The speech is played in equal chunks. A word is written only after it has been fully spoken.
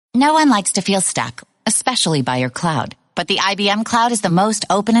No one likes to feel stuck, especially by your cloud. But the IBM Cloud is the most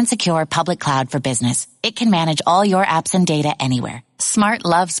open and secure public cloud for business. It can manage all your apps and data anywhere. Smart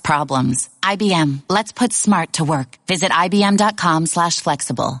loves problems. IBM, let's put smart to work. Visit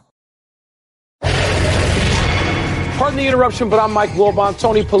IBM.com/flexible. Pardon the interruption, but I'm Mike Wilbon and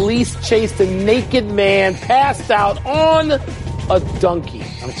Tony. Police chased a naked man passed out on a donkey.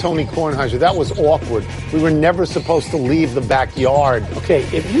 I'm Tony Kornheiser. That was awkward. We were never supposed to leave the backyard. Okay,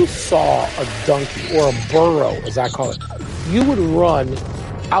 if you saw a donkey or a burro, as I call it, you would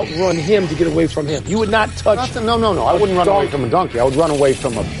outrun him to get away from him. You would not touch. No. I wouldn't run away from a donkey. I would run away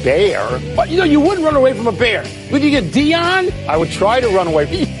from a bear. But you wouldn't run away from a bear. Would you get Dion? I would try to run away.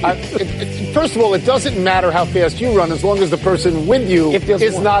 First of all, it doesn't matter how fast you run as long as the person with you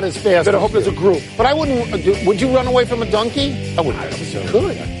is not as fast. Better hope there's a group. But I wouldn't. Would you run away from a donkey? I wouldn't.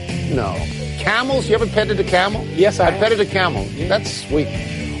 Could. No. Camels? You ever petted a camel? Yes, I petted a camel. That's sweet.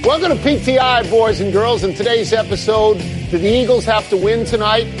 Welcome to PTI, boys and girls. In today's episode, do the Eagles have to win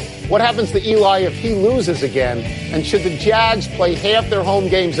tonight? What happens to Eli if he loses again? And should the Jags play half their home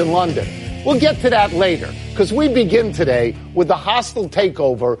games in London? We'll get to that later, because we begin today with the hostile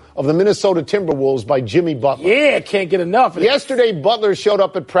takeover of the Minnesota Timberwolves by Jimmy Butler. Yeah, can't get enough of it. Yesterday, Butler showed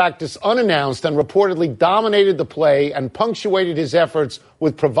up at practice unannounced and reportedly dominated the play and punctuated his efforts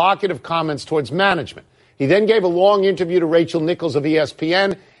with provocative comments towards management. He then gave a long interview to Rachel Nichols of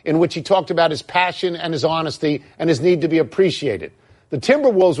ESPN in which he talked about his passion and his honesty and his need to be appreciated. The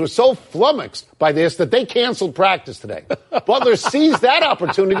Timberwolves were so flummoxed by this that they canceled practice today. Butler seized that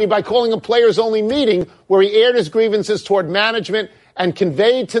opportunity by calling a players-only meeting where he aired his grievances toward management and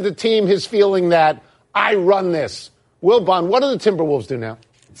conveyed to the team his feeling that, I run this. Wilbon, what do the Timberwolves do now?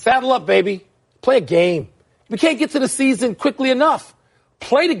 Saddle up, baby. Play a game. We can't get to the season quickly enough.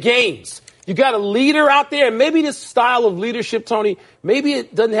 Play the games. You got a leader out there, and maybe this style of leadership, Tony, maybe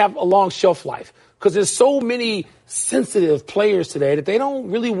it doesn't have a long shelf life because there's so many sensitive players today that they don't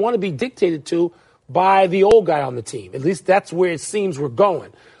really want to be dictated to by the old guy on the team. At least that's where it seems we're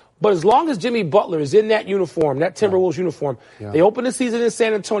going. But as long as Jimmy Butler is in that uniform, that Timberwolves uniform, they open the season in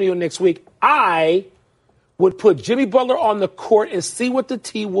San Antonio next week, I would put Jimmy Butler on the court and see what the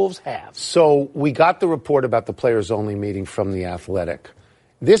T-Wolves have. So we got the report about the players-only meeting from The Athletic.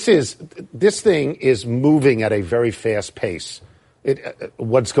 This thing is moving at a very fast pace.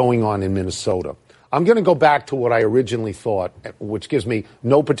 What's going on in Minnesota? I'm going to go back to what I originally thought, which gives me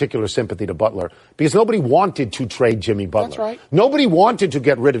no particular sympathy to Butler, because nobody wanted to trade Jimmy Butler. That's right. Nobody wanted to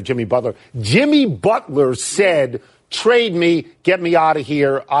get rid of Jimmy Butler. Jimmy Butler said, trade me, get me out of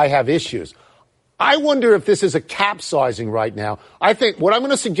here, I have issues. I wonder if this is a capsizing right now. I think what I'm going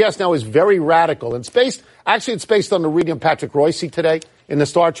to suggest now is very radical. It's based on the reading of Patrick Royce today in the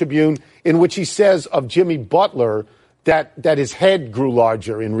Star Tribune, in which he says of Jimmy Butler that his head grew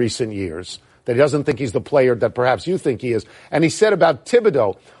larger in recent years, that he doesn't think he's the player that perhaps you think he is. And he said about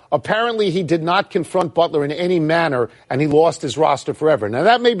Thibodeau, apparently he did not confront Butler in any manner, and he lost his roster forever. Now,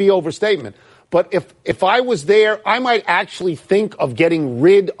 that may be overstatement. But if I was there, I might actually think of getting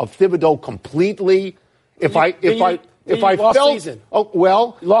rid of Thibodeau completely. You lost the season. Oh,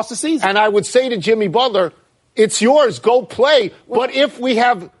 well, you lost the season. And I would say to Jimmy Butler, it's yours, go play. Well, but if we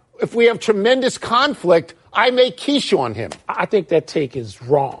have tremendous conflict, I may quiche on him. I think that take is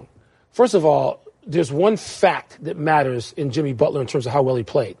wrong. First of all, there's one fact that matters in Jimmy Butler in terms of how well he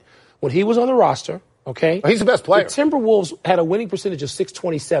played. When he was on the roster, okay? He's the best player. The Timberwolves had a winning percentage of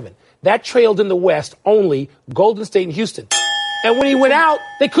 .627. That trailed in the West only Golden State and Houston. And when he went out,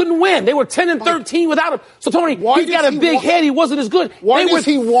 they couldn't win. They were 10-13 without him. So, Tony, he's got a big head. He wasn't as good. Why does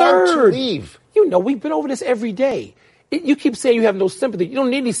he want to leave? We've been over this every day. You keep saying you have no sympathy. You don't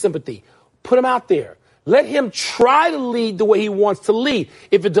need any sympathy. Put him out there. Let him try to lead the way he wants to lead.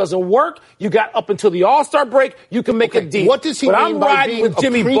 If it doesn't work, you got up until the All-Star break. You can make a deal. What does he mean by being with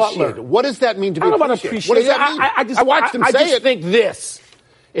Jimmy Butler? What does that mean to be appreciated? I don't know about appreciated. What does that mean? I watched him say it. I just think this.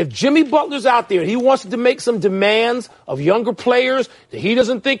 If Jimmy Butler's out there and he wants to make some demands of younger players that he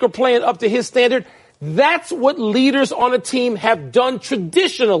doesn't think are playing up to his standard, that's what leaders on a team have done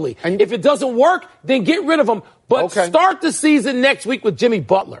traditionally. And if it doesn't work, then get rid of him. But start the season next week with Jimmy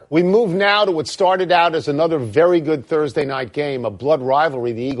Butler. We move now to what started out as another very good Thursday night game, a blood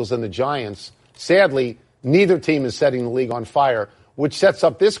rivalry, the Eagles and the Giants. Sadly, neither team is setting the league on fire, which sets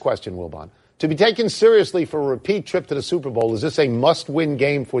up this question, Wilbon. To be taken seriously for a repeat trip to the Super Bowl, is this a must-win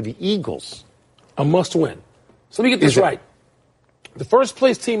game for the Eagles? A must-win. So let me get this right. The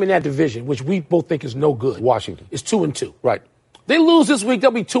first-place team in that division, which we both think is no good, Washington, is 2-2. Right. They lose this week,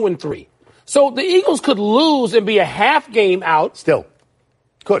 they'll be 2-3. So the Eagles could lose and be a half game out. Still.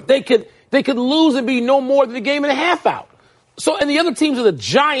 They could lose and be no more than a game and a half out. So, and the other teams are the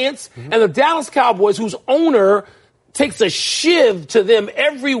Giants and the Dallas Cowboys, whose owner takes a shiv to them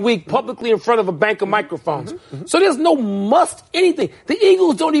every week publicly in front of a bank of microphones. So there's no must anything. The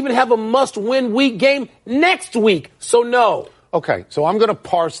Eagles don't even have a must-win week game next week. So no. Okay, so I'm going to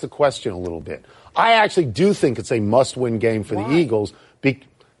parse the question a little bit. I actually do think it's a must-win game for the Eagles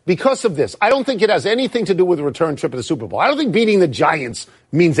because of this. I don't think it has anything to do with the return trip to the Super Bowl. I don't think beating the Giants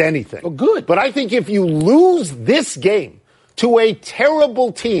means anything. Oh, good. But I think if you lose this game to a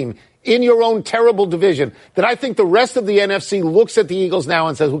terrible team in your own terrible division, that I think the rest of the NFC looks at the Eagles now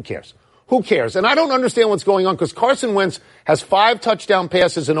and says, who cares? Who cares? And I don't understand what's going on because Carson Wentz has 5 touchdown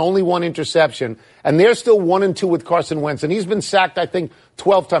passes and only 1 interception, and they're still 1-2 with Carson Wentz, and he's been sacked, I think,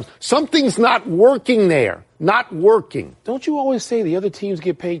 12 times. Something's not working there. Not working. Don't you always say the other teams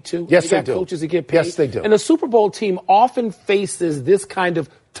get paid too? Yes, they do. Coaches that get paid? Yes, they do. And the Super Bowl team often faces this kind of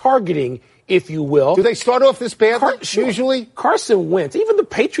targeting, if you will. Do they start off this badly, usually? Carson Wentz. Even the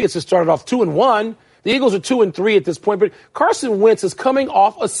Patriots have started off 2-1. The Eagles are 2-3 at this point. But Carson Wentz is coming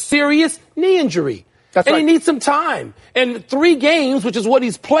off a serious knee injury. That's and right. he needs some time. And 3 games, which is what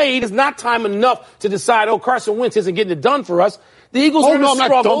he's played, is not time enough to decide, Carson Wentz isn't getting it done for us. The Eagles are in a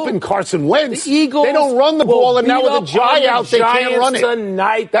struggle. I'm not dumping Carson Wentz. The Eagles, they don't run the ball, and now with the Giants out, they can't run it.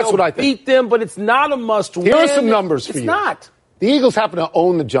 Tonight. That's what I think. Beat them, but it's not a must-win. Here are some numbers for you. It's not. The Eagles happen to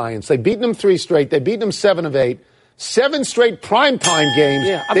own the Giants. They've beaten them 3 straight. They've beaten them 7 of 8. 7 straight primetime games.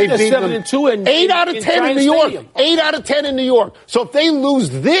 Yeah, I think they're 7-2 and 8 out of 10 in New York. Stadium. 8 out of 10 in New York. So if they lose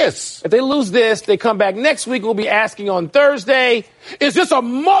this, they come back next week. We'll be asking on Thursday, is this a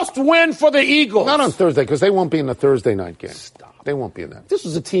must-win for the Eagles? Not on Thursday, because they won't be in the Thursday night game. Stop. They won't be in that. If this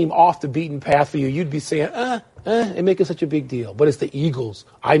was a team off the beaten path for you, you'd be saying, and making such a big deal. But it's the Eagles.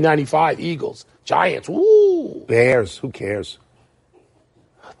 I-95 Eagles. Giants. Woo. Bears. Who cares?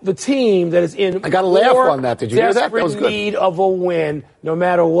 The team that is in I got to laugh on that. Did you hear that? That was good. Need of a win, no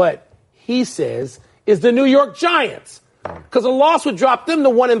matter what he says, is the New York Giants. Because a loss would drop them to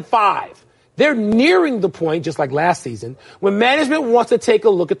 1-5. They're nearing the point, just like last season, when management wants to take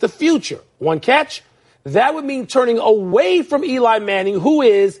a look at the future. One catch, that would mean turning away from Eli Manning, who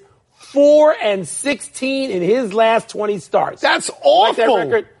is 4-16 in his last 20 starts. That's awful. Like that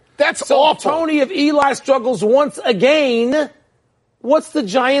record? That's awful. Tony, if Eli struggles once again, what's the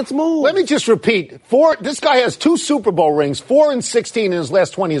Giants' move? Let me just repeat. This guy has 2 Super Bowl rings. 4-16 in his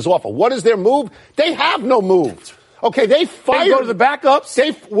last 20 is awful. What is their move? They have no move. Okay, they fired. They go to the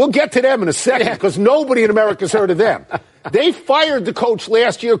backups. We'll get to them in a second because nobody in America's heard of them. They fired the coach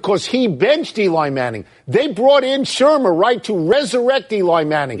last year because he benched Eli Manning. They brought in Shermer, right, to resurrect Eli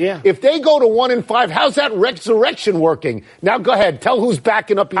Manning. Yeah. If they go to 1-5, how's that resurrection working? Now go ahead. Tell who's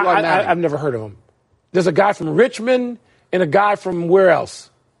backing up Eli Manning. I've never heard of him. There's a guy from Richmond and a guy from where else?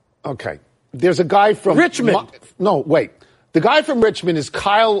 Okay. There's a guy from Richmond. No, wait. The guy from Richmond is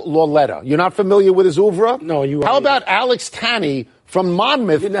Kyle Lauletta. You're not familiar with his oeuvre? No, you are. How about Alex Tanney from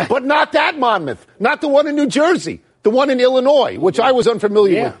Monmouth, but not that Monmouth, not the one in New Jersey, the one in Illinois, which I was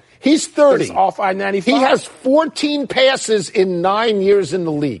unfamiliar with. He's 30. It's off I-95. He has 14 passes in 9 years in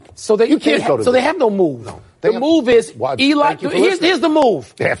the league. So you can't go to they have no move. No. The move is Eli. Here's the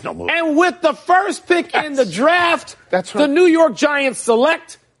move. They have no move. And with the first pick in the draft, that's right. The New York Giants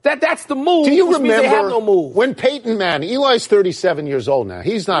select. That's the move. Do you remember they have no move. When Peyton Manning, Eli's 37 years old now.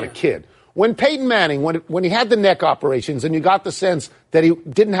 He's not a kid. When Peyton Manning, when he had the neck operations and you got the sense that he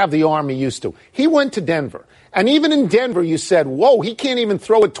didn't have the arm he used to, he went to Denver. And even in Denver, you said, whoa, he can't even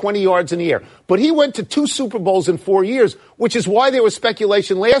throw it 20 yards in the air. But he went to 2 Super Bowls in 4 years, which is why there was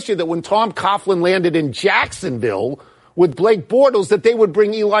speculation last year that when Tom Coughlin landed in Jacksonville with Blake Bortles, that they would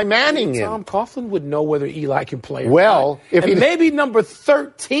bring Eli Manning in. Tom Coughlin would know whether Eli can play or not. Maybe number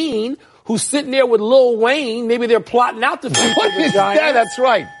 13, who's sitting there with Lil Wayne, maybe they're plotting out the future What of the is Giants. that? That's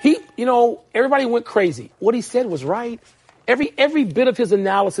right. Everybody went crazy. What he said was right. Every bit of his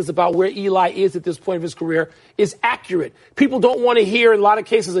analysis about where Eli is at this point of his career is accurate. People don't want to hear, in a lot of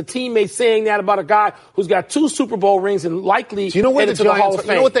cases, a teammate saying that about a guy who's got 2 Super Bowl rings and likely headed to the Hall of Fame.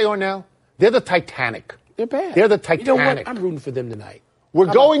 You know what they are now? They're the Titanic. They're bad. They're the Titanic. You know what? I'm rooting for them tonight.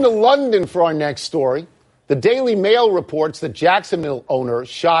 We're going to London for our next story. The Daily Mail reports that Jacksonville owner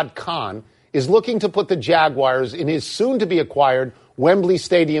Shad Khan is looking to put the Jaguars in his soon-to-be-acquired Wembley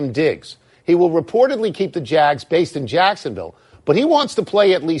Stadium digs. He will reportedly keep the Jags based in Jacksonville, but he wants to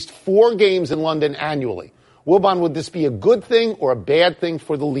play at least 4 games in London annually. Wilbon, would this be a good thing or a bad thing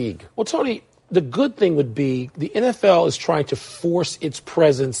for the league? Well, Tony, the good thing would be the NFL is trying to force its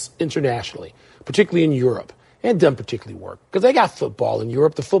presence internationally, particularly in Europe. And doesn't particularly work because they got football in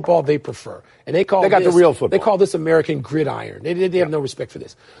Europe, the football they prefer. And they got the real football. They call this American gridiron. They have no respect for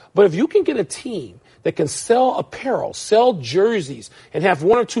this. But if you can get a team that can sell apparel, sell jerseys, and have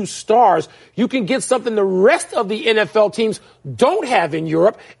one or two stars, you can get something the rest of the NFL teams don't have in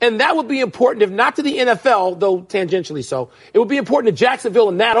Europe. And that would be important, if not to the NFL, though tangentially so. It would be important to Jacksonville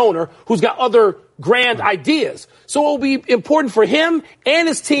and that owner who's got other grand ideas. So it will be important for him and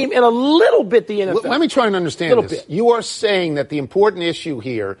his team and a little bit the NFL. Let me try and understand this. You are saying that the important issue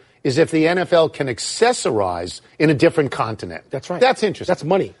here is if the NFL can accessorize in a different continent. That's right. That's interesting. That's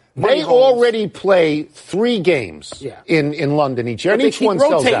money. They already play 3 games in London each year, and each one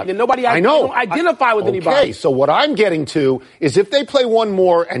sells out. And nobody don't identify with anybody. Okay, so what I'm getting to is if they play one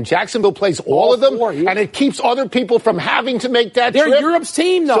more and Jacksonville plays all of them, and it keeps other people from having to make that trip. They're Europe's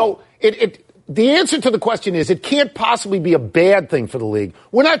team, though. So the answer to the question is it can't possibly be a bad thing for the league.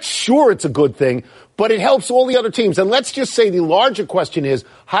 We're not sure it's a good thing, but it helps all the other teams. And let's just say the larger question is,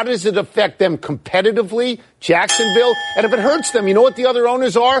 how does it affect them competitively, Jacksonville? And if it hurts them, you know what the other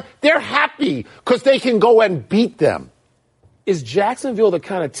owners are? They're happy because they can go and beat them. Is Jacksonville the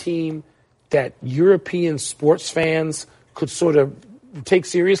kind of team that European sports fans could sort of take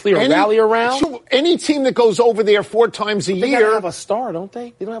seriously or rally around? Sure, any team that goes over there 4 times a year. They gotta have a star, don't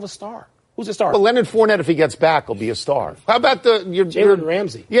they? They don't have a star. Who's a star? Well, Leonard Fournette, if he gets back, will be a star. How about Jalen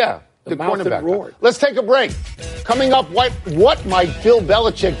Ramsey? Yeah. The cornerback. Let's take a break. Coming up, what might Bill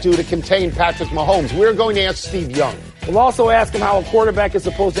Belichick do to contain Patrick Mahomes? We're going to ask Steve Young. We'll also ask him how a quarterback is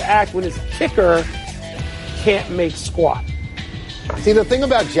supposed to act when his kicker can't make squat. See, the thing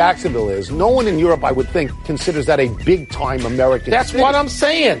about Jacksonville is no one in Europe, I would think, considers that a big-time American That's city. what I'm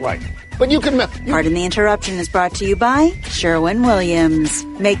saying. Right. But you can... Pardon the interruption is brought to you by Sherwin-Williams.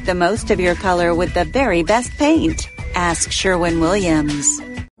 Make the most of your color with the very best paint. Ask Sherwin-Williams.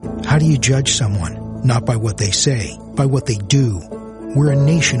 How do you judge someone? Not by what they say, by what they do. We're a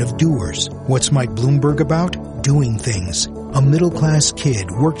nation of doers. What's Mike Bloomberg about? Doing things. A middle-class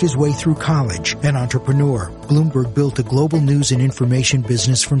kid worked his way through college. An entrepreneur, Bloomberg built a global news and information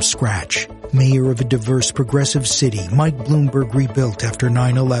business from scratch. Mayor of a diverse, progressive city, Mike Bloomberg rebuilt after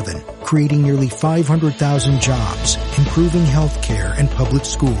 9/11, creating nearly 500,000 jobs, improving health care and public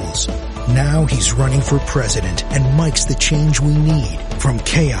schools. Now he's running for president, and Mike's the change we need. From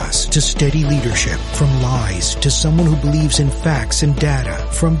chaos to steady leadership, from lies to someone who believes in facts and data,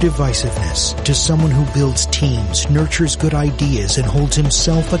 from divisiveness to someone who builds teams, nurtures good ideas, and holds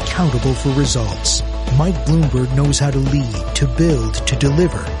himself accountable for results. Mike Bloomberg knows how to lead, to build, to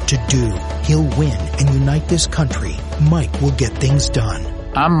deliver, to do. He'll win and unite this country. Mike will get things done.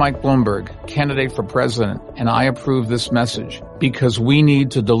 I'm Mike Bloomberg, candidate for president, and I approve this message because we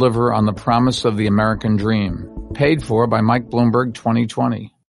need to deliver on the promise of the American dream. Paid for by Mike Bloomberg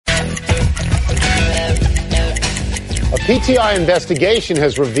 2020. A PTI investigation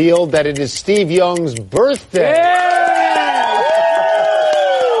has revealed that it is Steve Young's birthday.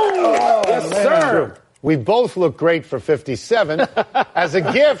 Yes, sir. We both look great for 57. As a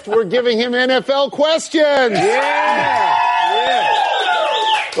gift, we're giving him NFL questions.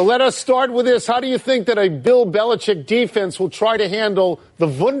 So let us start with this. How do you think that a Bill Belichick defense will try to handle the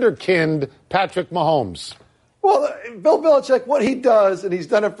wunderkind Patrick Mahomes? Well, Bill Belichick, what he does, and he's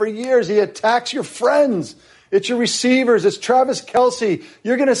done it for years, he attacks your friends. It's your receivers. It's Travis Kelce.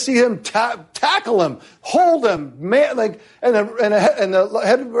 You're going to see him tackle him, hold him, and the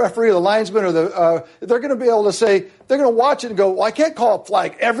head referee, or the linesman, or they're going to be able to say, they're going to watch it and go, well, I can't call a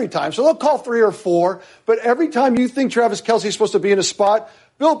flag every time. So they'll call 3 or 4. But every time you think Travis Kelce is supposed to be in a spot,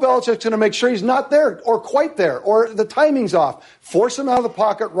 Bill Belichick's going to make sure he's not there or quite there or the timing's off. Force him out of the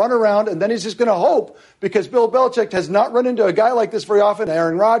pocket, run around, and then he's just going to hope, because Bill Belichick has not run into a guy like this very often,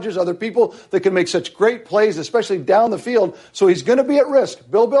 Aaron Rodgers, other people that can make such great plays, especially down the field. So he's going to be at risk.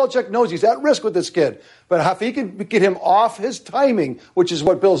 Bill Belichick knows he's at risk with this kid. But if he can get him off his timing, which is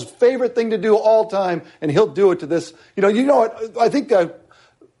what Bill's favorite thing to do all time, and he'll do it to this. You know what? I think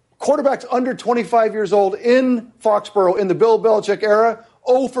quarterbacks under 25 years old in Foxborough in the Bill Belichick era,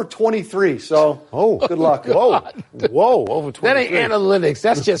 0 for 23. So, good luck. Whoa, 0 for 23. That ain't analytics.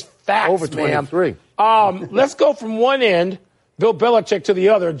 That's just facts, over 23. Let's go from one end, Bill Belichick, to the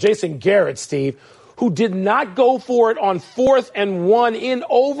other, Jason Garrett, Steve, who did not go for it on 4th and 1 in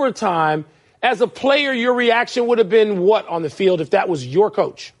overtime. As a player, your reaction would have been what on the field if that was your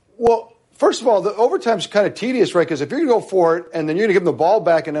coach? Well, first of all, the overtime's kind of tedious, right? Because if you're going to go for it and then you're going to give them the ball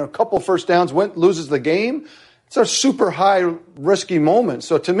back and then a couple of first downs loses the game, it's a super high risky moment.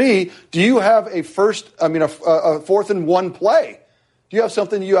 So to me, do you have a 4th and 1 play? Do you have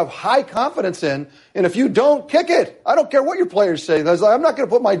something you have high confidence in? And if you don't, kick it. I don't care what your players say. I'm not going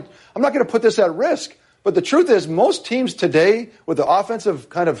to put this at risk. But the truth is, most teams today with the offensive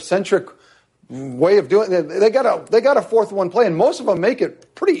kind of centric way of doing it. They got a 4th and 1 play, and most of them make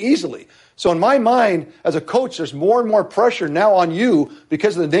it pretty easily. So in my mind, as a coach, there's more and more pressure now on you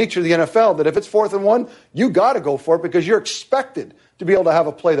because of the nature of the NFL that if it's 4th and 1, you got to go for it because you're expected to be able to have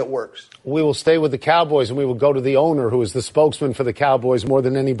a play that works. We will stay with the Cowboys, and we will go to the owner, who is the spokesman for the Cowboys more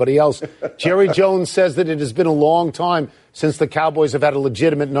than anybody else. Jerry Jones says that it has been a long time since the Cowboys have had a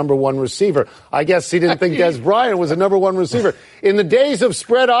legitimate number 1 receiver. I guess he didn't think Des Bryant was a number 1 receiver. In the days of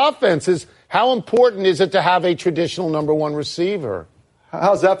spread offenses, how important is it to have a traditional number 1 receiver?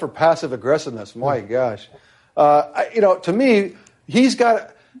 How's that for passive aggressiveness? My gosh. To me,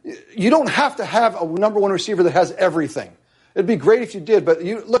 you don't have to have a number 1 receiver that has everything. It'd be great if you did, but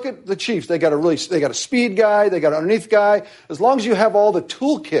you look at the Chiefs. They got a speed guy, they got an underneath guy. As long as you have all the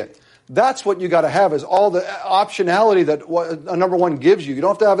toolkit, that's what you got to have, is all the optionality that a number 1 gives you. You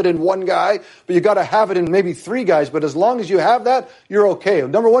don't have to have it in one guy, but you got to have it in maybe 3 guys. But as long as you have that, you're okay.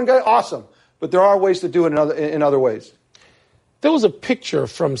 Number 1 guy, awesome. But there are ways to do it in other ways. There was a picture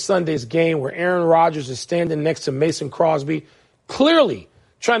from Sunday's game where Aaron Rodgers is standing next to Mason Crosby, clearly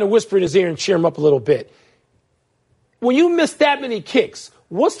trying to whisper in his ear and cheer him up a little bit. When you miss that many kicks,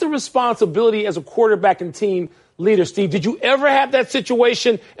 what's the responsibility as a quarterback and team leader, Steve? Did you ever have that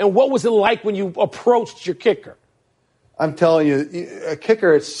situation, and what was it like when you approached your kicker? I'm telling you, a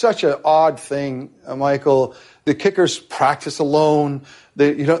kicker, it's such an odd thing, Michael. The kickers practice alone.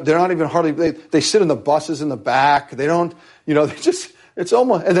 They're not even hardly, they sit in the buses in the back. They don't, it's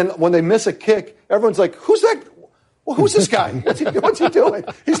almost, and then when they miss a kick, everyone's like, who's that? Well, who's this guy? What's he doing?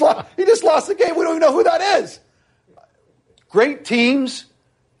 He just lost the game. We don't even know who that is. Great teams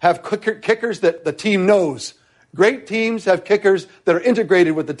have kickers that the team knows. Great teams have kickers that are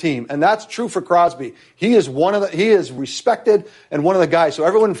integrated with the team, and that's true for Crosby. He is respected and one of the guys. So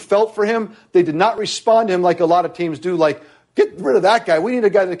everyone felt for him. They did not respond to him like a lot of teams do. Like, get rid of that guy. We need a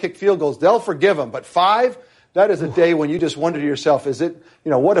guy to kick field goals. They'll forgive him. But 5, that is a day when you just wonder to yourself,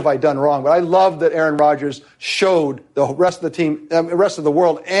 what have I done wrong? But I love that Aaron Rodgers showed the rest of the team, the rest of the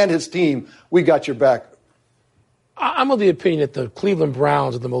world, and his team, we got your back. I'm of the opinion that the Cleveland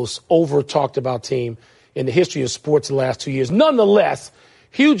Browns are the most over-talked about team in the history of sports the last 2 years. Nonetheless,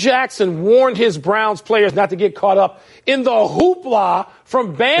 Hugh Jackson warned his Browns players not to get caught up in the hoopla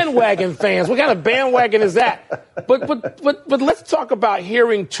from bandwagon fans. What kind of bandwagon is that? But let's talk about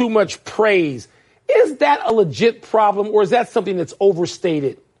hearing too much praise. Is that a legit problem, or is that something that's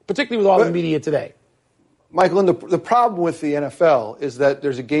overstated, particularly with all the media today? Michael, and the problem with the NFL is that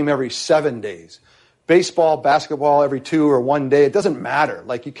there's a game every 7 days. Baseball, basketball, every 2 or 1 day. It doesn't matter.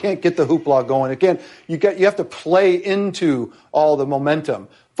 Like, you can't get the hoopla going. Again, you have to play into all the momentum.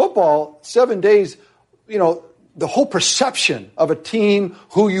 Football, 7 days, the whole perception of a team,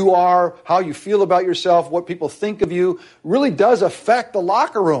 who you are, how you feel about yourself, what people think of you, really does affect the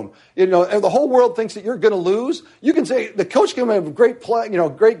locker room. And the whole world thinks that you're going to lose. You can say the coach can have a great plan,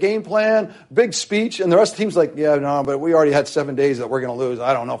 great game plan, big speech, and the rest of the team's like, yeah, no, but we already had 7 days that we're going to lose.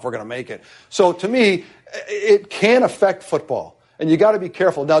 I don't know if we're going to make it. So to me, it can affect football. And you got to be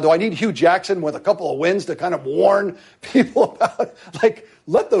careful. Now, do I need Hugh Jackson with a couple of wins to kind of warn people about,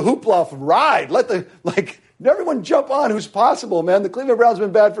 let the hoopla ride, everyone jump on who's possible, man. The Cleveland Browns have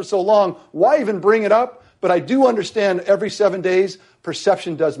been bad for so long. Why even bring it up? But I do understand every 7 days,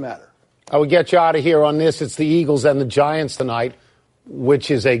 perception does matter. I would get you out of here on this. It's the Eagles and the Giants tonight,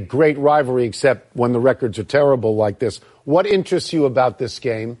 which is a great rivalry, except when the records are terrible like this. What interests you about this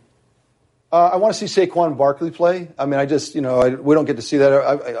game? I want to see Saquon Barkley play. I mean, we don't get to see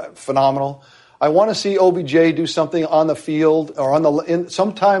that. Phenomenal. I want to see OBJ do something on the field or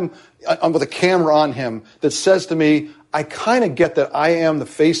sometime with a camera on him that says to me, I kind of get that I am the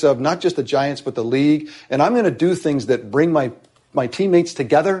face of not just the Giants but the league, and I'm going to do things that bring my teammates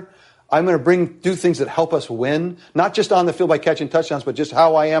together. I'm going to do things that help us win, not just on the field by catching touchdowns, but just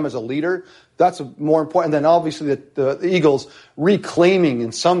how I am as a leader. That's more important. And then obviously the Eagles reclaiming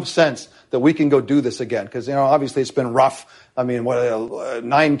in some sense that we can go do this again. Because, obviously it's been rough. I mean,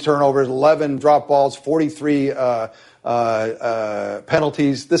 9 turnovers, 11 drop balls, 43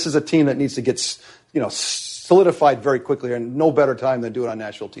 penalties. This is a team that needs to get, solidified very quickly, and no better time than do it on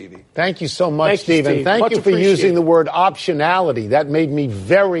national TV. Thank you so much, Steve. Thank you for using the word optionality. That made me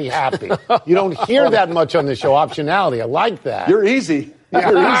very happy. You don't hear that much on the show, optionality. I like that. You're easy. You're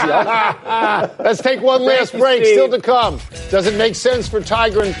easy. Let's take one last break. Still to come. Does it make sense for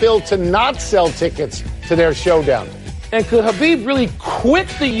Tiger and Phil to not sell tickets to their showdown? And could Khabib really quit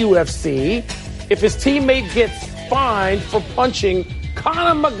the UFC if his teammate gets fined for punching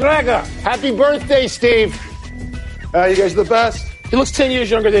Conor McGregor? Happy birthday, Steve. You guys are the best. He looks 10 years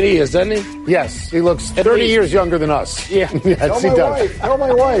younger than he is, doesn't he? Yes, he looks 30 years younger than us. Yeah. Yes, he does. Tell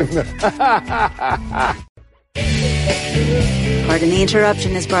my wife. Pardon the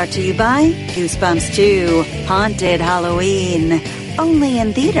Interruption is brought to you by Goosebumps 2, Haunted Halloween. Only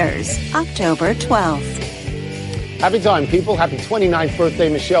in theaters, October 12th. Happy time, people. Happy 29th birthday,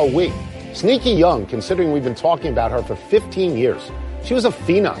 Michelle Wee. Sneaky young, considering we've been talking about her for 15 years. She was a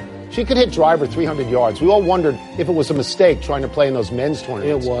phenom. She could hit driver 300 yards. We all wondered if it was a mistake trying to play in those men's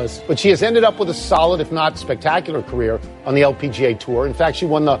tournaments. It was. But she has ended up with a solid, if not spectacular, career on the LPGA Tour. In fact, she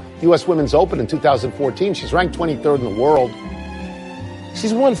won the U.S. Women's Open in 2014. She's ranked 23rd in the world.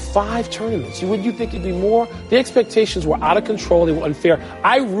 She's won 5 tournaments. Would you think it'd be more? The expectations were out of control. They were unfair.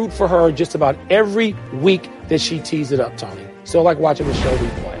 I root for her just about every week that she tees it up, Tony. So I like watching the show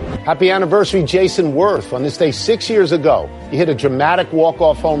replay. Happy anniversary, Jason Worth. On this day 6 years ago, he hit a dramatic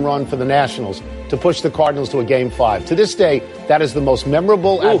walk-off home run for the Nationals to push the Cardinals to a Game 5. To this day, that is the most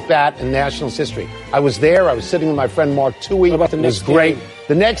memorable at-bat in Nationals history. I was there. I was sitting with my friend Mark Toohey. What about the next It was great. game?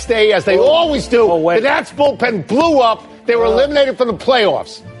 The next day, as they always do, the Nats bullpen blew up. They were eliminated from the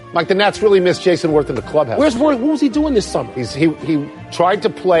playoffs. Mike, the Nats really missed Jason Worth in the clubhouse. Where's Worth? What was he doing this summer? He tried to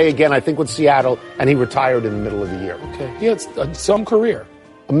play again, I think, with Seattle, and he retired in the middle of the year. Okay. He had some career.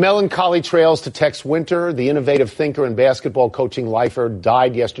 A melancholy trails to Tex Winter, the innovative thinker and basketball coaching lifer,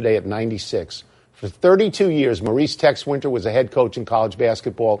 died yesterday at 96. For 32 years, Maurice Tex Winter was a head coach in college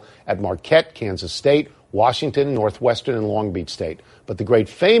basketball at Marquette, Kansas State, Washington, Northwestern, and Long Beach State. But the great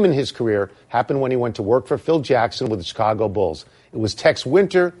fame in his career happened when he went to work for Phil Jackson with the Chicago Bulls. It was Tex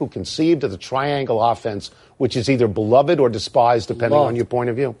Winter who conceived of the triangle offense, which is either beloved or despised, depending on your point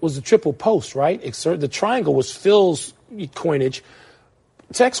of view. It was the triple post, right? The triangle was Phil's coinage.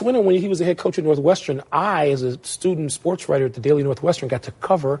 Tex Winter, when he was the head coach at Northwestern, I, as a student sports writer at the Daily Northwestern, got to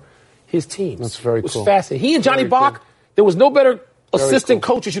cover his teams. That's very cool. It was fascinating. He and Johnny Bach, there was no better assistant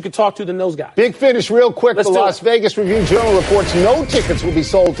coaches you could talk to than those guys. Big finish real quick. Let's the do Las it. Vegas Review-Journal reports no tickets will be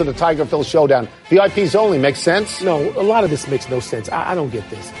sold to the Tiger Phil Showdown. VIPs only. Makes sense? No, a lot of this makes no sense. I don't get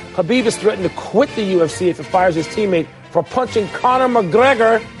this. Khabib has threatened to quit the UFC if it fires his teammate for punching Conor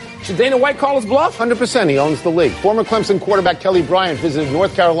McGregor. Should Dana White call his bluff? 100%. He owns the league. Former Clemson quarterback Kelly Bryant visited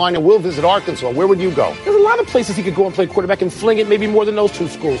North Carolina, will visit Arkansas. Where would you go? There's a lot of places he could go and play quarterback and fling it, maybe more than those two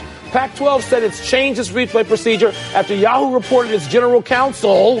schools. Pac-12 said it's changed its replay procedure after Yahoo reported its general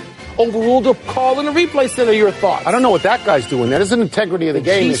counsel overruled a call in the replay center. Your thoughts? I don't know what that guy's doing. That is an integrity of the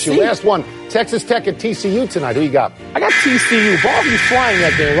game issue. Last one, Texas Tech at TCU tonight. Who you got? I got TCU. Ball be flying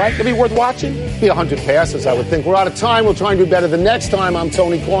that day, right? It'll be worth watching. Be 100 passes, I would think. We're out of time. We'll try and do better the next time. I'm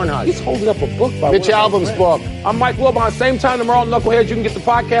Tony Kornheiser. He's holding up a book by Mitch Albom's book. I'm Mike Wilbon. Same time tomorrow, Knuckleheads. You can get the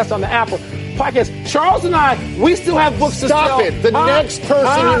podcast on the Apple podcast. Charles and I, we still have books to sell. Stop it. The next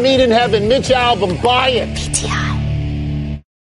person you meet in heaven, Mitch Albom, buy it. PTI.